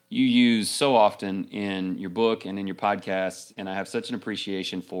you use so often in your book and in your podcast, and I have such an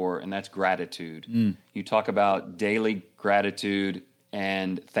appreciation for, and that's gratitude. You talk about daily gratitude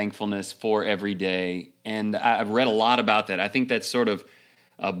and thankfulness for every day. And I've read a lot about that. I think that's sort of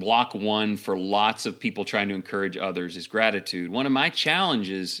block one for lots of people trying to encourage others is gratitude. One of my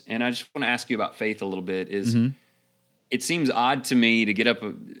challenges, and I just want to ask you about faith a little bit, is it seems odd to me to get up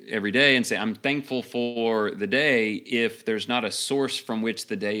every day and say, I'm thankful for the day if there's not a source from which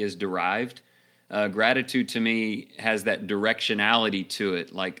the day is derived. Gratitude to me has that directionality to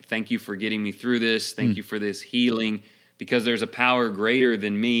it. Like, thank you for getting me through this. Thank you for this healing, because there's a power greater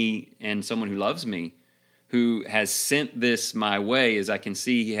than me and someone who loves me, who has sent this my way, as I can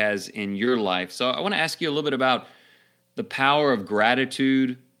see he has in your life. So I want to ask you a little bit about the power of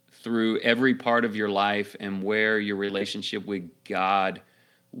gratitude through every part of your life and where your relationship with God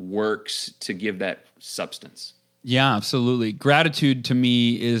works to give that substance. Yeah, absolutely. Gratitude to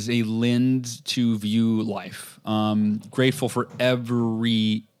me is a lens to view life. Grateful for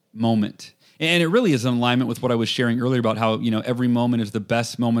every moment. And it really is in alignment with what I was sharing earlier about how, every moment is the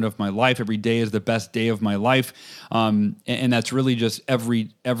best moment of my life. Every day is the best day of my life. And that's really just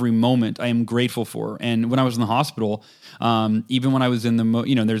every moment I am grateful for. And when I was in the hospital, even when I was in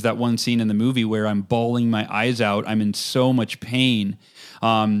there's that one scene in the movie where I'm bawling my eyes out. I'm in so much pain.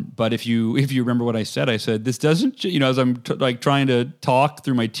 But if you remember what I said, this doesn't, as I'm trying to talk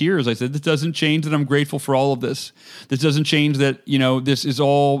through my tears, I said, this doesn't change that I'm grateful for all of this. This doesn't change that, this is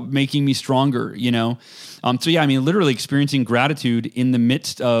all making me stronger, literally experiencing gratitude in the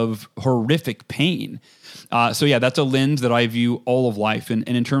midst of horrific pain. That's a lens that I view all of life. And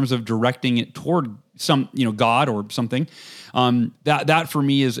in terms of directing it toward some, God or something, that for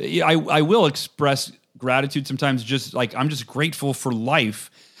me is, I will express gratitude sometimes, just like I'm just grateful for life.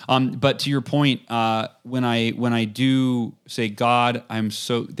 But to your point, when I do say, God,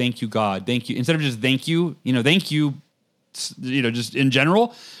 thank you, God, thank you, instead of just thank you, just in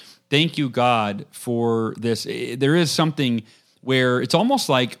general, thank you, God, for this. There is something where it's almost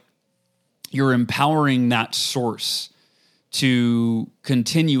like you're empowering that source to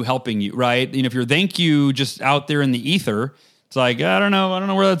continue helping you, right? If you're thank you just out there in the ether, it's like, I don't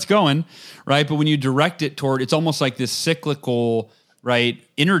know where that's going, right? But when you direct it toward, it's almost like this cyclical, right,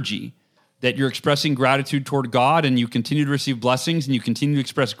 energy that you're expressing gratitude toward God, and you continue to receive blessings, and you continue to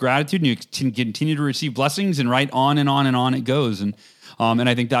express gratitude, and you continue to receive blessings, and right on and on and on it goes. And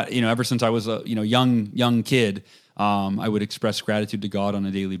I think that, ever since I was a young kid, I would express gratitude to God on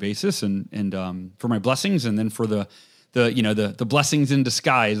a daily basis, and for my blessings, and then for the blessings in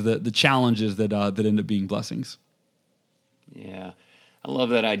disguise, the challenges that end up being blessings. Yeah, I love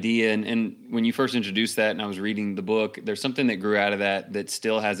that idea. And when you first introduced that and I was reading the book, there's something that grew out of that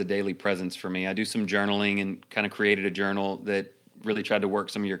still has a daily presence for me. I do some journaling and kind of created a journal that really tried to work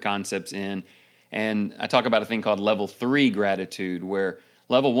some of your concepts in. And I talk about a thing called level 3 gratitude, where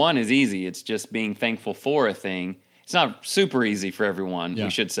level 1 is easy. It's just being thankful for a thing. It's not super easy for everyone, we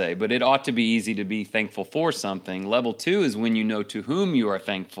should say, but it ought to be easy to be thankful for something. Level 2 is when you know to whom you are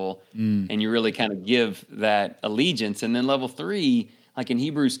thankful and you really kind of give that allegiance. And then level 3, like in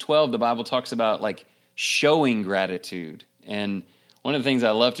Hebrews 12, the Bible talks about like showing gratitude. And one of the things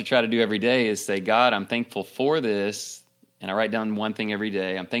I love to try to do every day is say, God, I'm thankful for this. And I write down one thing every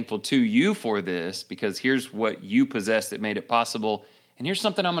day. I'm thankful to you for this, because here's what you possess that made it possible. And here's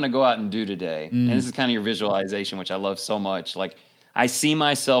something I'm going to go out and do today. And this is kind of your visualization, which I love so much. Like, I see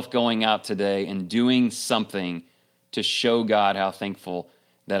myself going out today and doing something to show God how thankful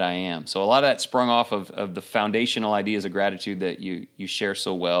that I am. So a lot of that sprung off of the foundational ideas of gratitude that you share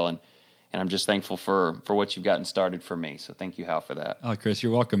so well. And I'm just thankful for what you've gotten started for me. So thank you, Hal, for that. Oh, Chris,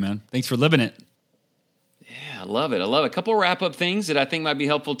 you're welcome, man. Thanks for living it. Yeah, I love it. I love it. A couple wrap up things that I think might be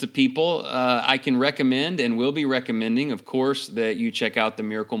helpful to people. I can recommend and will be recommending, of course, that you check out the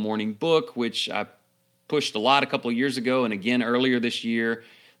Miracle Morning book, which I pushed a lot a couple of years ago and again earlier this year.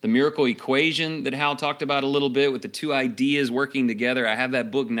 The Miracle Equation that Hal talked about a little bit with the two ideas working together. I have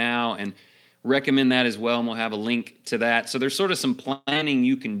that book now and recommend that as well, and we'll have a link to that. So there's sort of some planning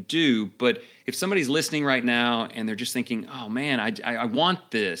you can do, but if somebody's listening right now and they're just thinking, oh man, I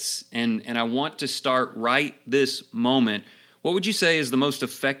want this, and I want to start right this moment, what would you say is the most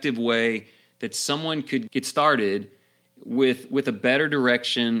effective way that someone could get started with a better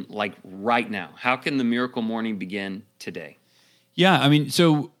direction, like right now? How can the Miracle Morning begin today? Yeah, I mean,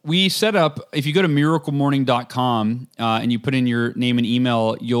 so we set up, if you go to miraclemorning.com and you put in your name and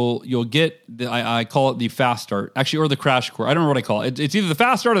email, you'll get, I call it the fast start, actually, or the crash course. I don't know what I call it. It's either the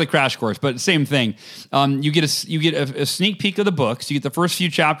fast start or the crash course, but same thing. You get a sneak peek of the book. So you get the first few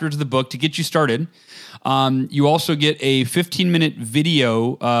chapters of the book to get you started. You also get a 15-minute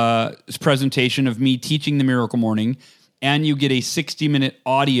video presentation of me teaching the Miracle Morning, and you get a 60-minute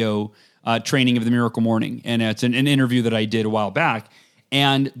audio training of the Miracle Morning. And it's an interview that I did a while back.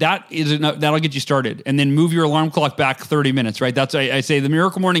 And that'll get you started. And then move your alarm clock back 30 minutes, right? That's, I say the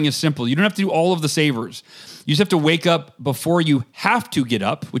Miracle Morning is simple. You don't have to do all of the savers. You just have to wake up before you have to get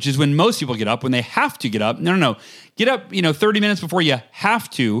up, which is when most people get up, when they have to get up. No. Get up, 30 minutes before you have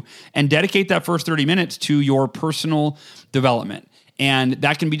to, and dedicate that first 30 minutes to your personal development. And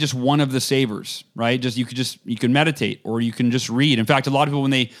that can be just one of the savers, right? You can meditate, or you can just read. In fact, a lot of people,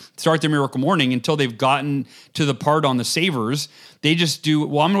 when they start their Miracle Morning, until they've gotten to the part on the savers, they just do,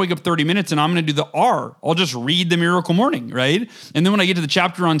 well, I'm going to wake up 30 minutes and I'm going to do the R. I'll just read the Miracle Morning, right? And then when I get to the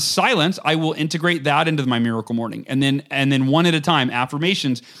chapter on silence, I will integrate that into my Miracle Morning. And then one at a time,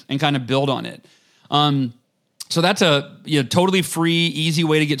 affirmations, and kind of build on it. So that's a totally free, easy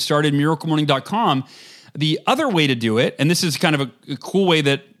way to get started, miraclemorning.com. The other way to do it, and this is kind of a cool way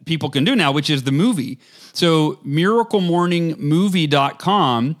that people can do now, which is the movie. So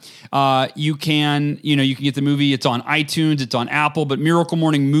miraclemorningmovie.com, you can get the movie. It's on iTunes, it's on Apple, but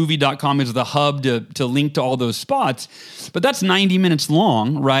miraclemorningmovie.com is the hub to link to all those spots. But that's 90 minutes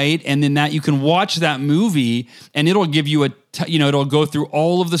long, right? And then that you can watch that movie, and it'll give you it'll go through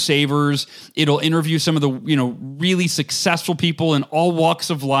all of the savers. It'll interview some of the, really successful people in all walks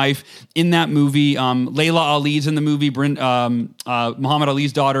of life in that movie. Layla Ali's in the movie, Muhammad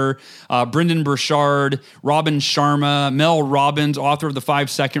Ali's daughter, Brendan Burchard, Robin Sharma, Mel Robbins, author of the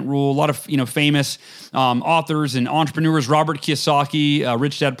 5-Second Rule, a lot of, famous authors and entrepreneurs, Robert Kiyosaki,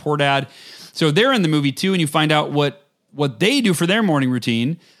 Rich Dad, Poor Dad. So they're in the movie too, and you find out what they do for their morning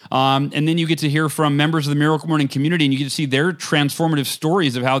routine. And then you get to hear from members of the Miracle Morning community, and you get to see their transformative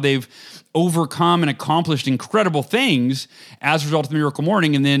stories of how they've overcome and accomplished incredible things as a result of the Miracle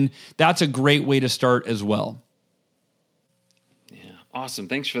Morning. And then that's a great way to start as well. Yeah, awesome.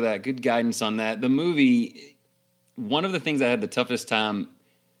 Thanks for that. Good guidance on that. The movie, one of the things I had the toughest time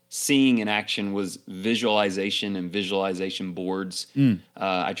seeing in action was visualization and visualization boards.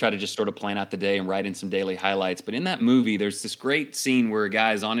 I try to just sort of plan out the day and write in some daily highlights. But in that movie, there's this great scene where a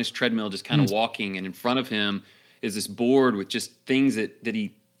guy is on his treadmill just kind of walking, and in front of him is this board with just things that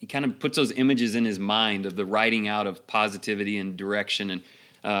he kind of puts those images in his mind of the writing out of positivity and direction. And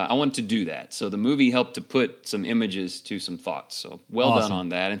I wanted to do that. So the movie helped to put some images to some thoughts. So well done on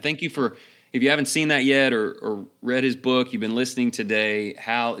that. And thank you for, if you haven't seen that yet or read his book, you've been listening today,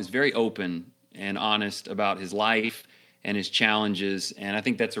 Hal is very open and honest about his life and his challenges. And I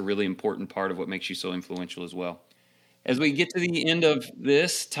think that's a really important part of what makes you so influential as well. As we get to the end of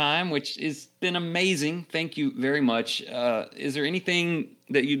this time, which has been amazing, thank you very much. Is there anything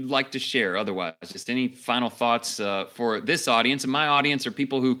that you'd like to share otherwise? Just any final thoughts for this audience? And my audience are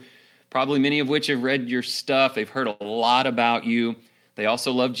people who probably many of which have read your stuff. They've heard a lot about you. They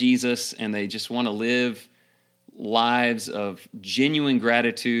also love Jesus, and they just want to live lives of genuine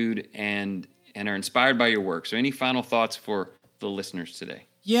gratitude and are inspired by your work. So any final thoughts for the listeners today?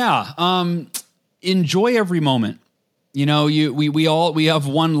 Yeah. Enjoy every moment. We have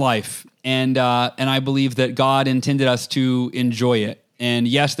one life, and I believe that God intended us to enjoy it. And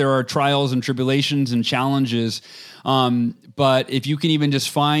yes, there are trials and tribulations and challenges, but if you can even just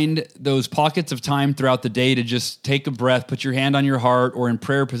find those pockets of time throughout the day to just take a breath, put your hand on your heart or in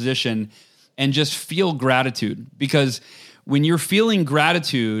prayer position, and just feel gratitude. Because when you're feeling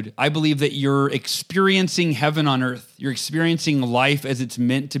gratitude, I believe that you're experiencing heaven on earth. You're experiencing life as it's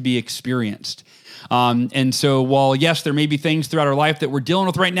meant to be experienced. And so while, yes, there may be things throughout our life that we're dealing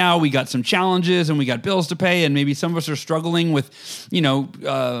with right now, we got some challenges and we got bills to pay, and maybe some of us are struggling with,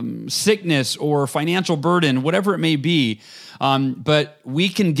 sickness or financial burden, whatever it may be. But we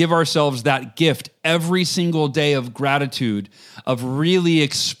can give ourselves that gift every single day of gratitude, of really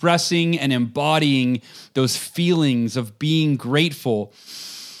expressing and embodying those feelings of being grateful.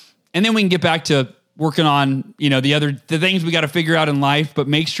 And then we can get back to working on, the things we got to figure out in life, but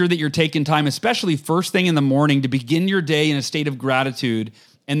make sure that you're taking time, especially first thing in the morning, to begin your day in a state of gratitude,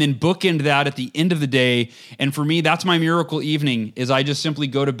 and then bookend that at the end of the day. And for me, that's my miracle evening, is I just simply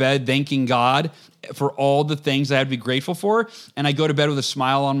go to bed thanking God for all the things I had to be grateful for. And I go to bed with a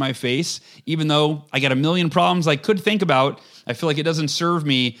smile on my face, even though I got a million problems I could think about. I feel like it doesn't serve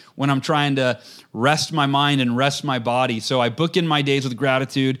me when I'm trying to rest my mind and rest my body. So I bookend my days with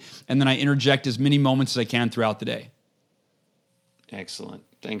gratitude, and then I interject as many moments as I can throughout the day. Excellent.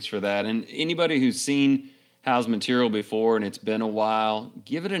 Thanks for that. And anybody who's seen Hal's material before and it's been a while,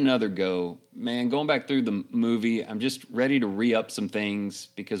 give it another go. Man, going back through the movie, I'm just ready to re-up some things,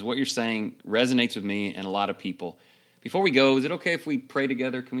 because what you're saying resonates with me and a lot of people. Before we go, is it okay if we pray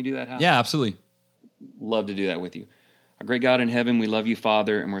together? Can we do that, Hal? Yeah, absolutely. Love to do that with you. Our great God in heaven, we love you,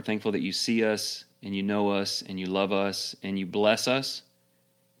 Father, and we're thankful that you see us and you know us and you love us and you bless us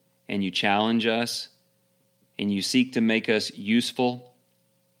and you challenge us and you seek to make us useful,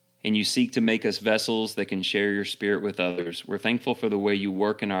 and you seek to make us vessels that can share your spirit with others. We're thankful for the way you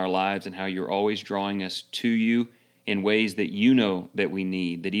work in our lives and how you're always drawing us to you in ways that you know that we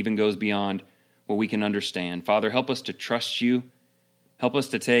need, that even goes beyond what we can understand. Father, help us to trust you. Help us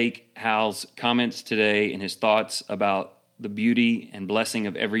to take Hal's comments today and his thoughts about the beauty and blessing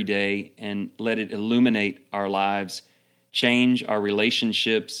of every day and let it illuminate our lives, change our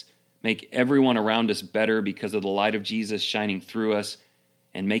relationships, make everyone around us better because of the light of Jesus shining through us,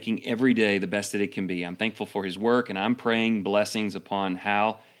 and making every day the best that it can be. I'm thankful for his work, and I'm praying blessings upon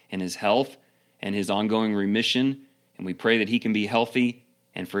Hal and his health and his ongoing remission. And we pray that he can be healthy,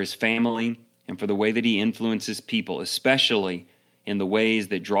 and for his family, and for the way that he influences people, especially in the ways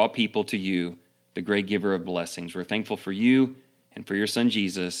that draw people to you, the great giver of blessings. We're thankful for you and for your son,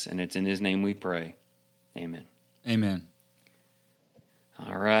 Jesus, and it's in his name we pray. Amen. Amen.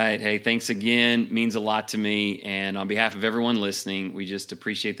 All right. Hey, thanks again. Means a lot to me. And on behalf of everyone listening, we just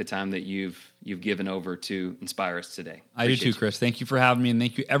appreciate the time that you've given over to inspire us today. I do too, Chris. Thank you for having me, and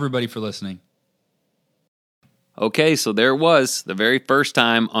thank you everybody for listening. Okay, so there it was, the very first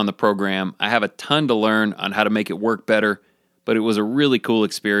time on the program. I have a ton to learn on how to make it work better, but it was a really cool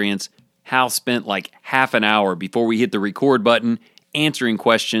experience. Hal spent like half an hour before we hit the record button answering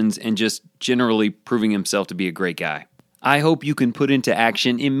questions and just generally proving himself to be a great guy. I hope you can put into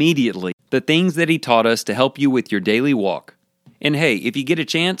action immediately the things that he taught us to help you with your daily walk. And hey, if you get a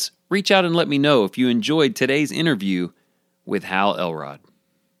chance, reach out and let me know if you enjoyed today's interview with Hal Elrod.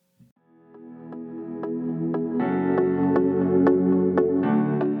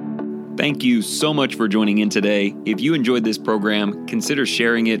 Thank you so much for joining in today. If you enjoyed this program, consider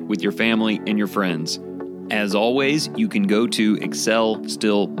sharing it with your family and your friends. As always, you can go to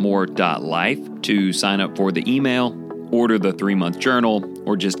excelstillmore.life to sign up for the email, order the 3-month journal,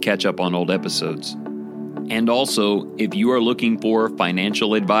 or just catch up on old episodes. And also, if you are looking for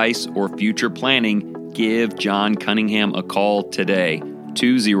financial advice or future planning, give John Cunningham a call today,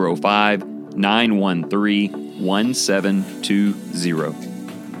 205-913-1720.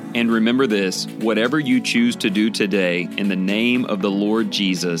 And remember this, whatever you choose to do today, in the name of the Lord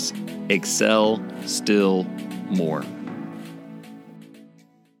Jesus, excel still more.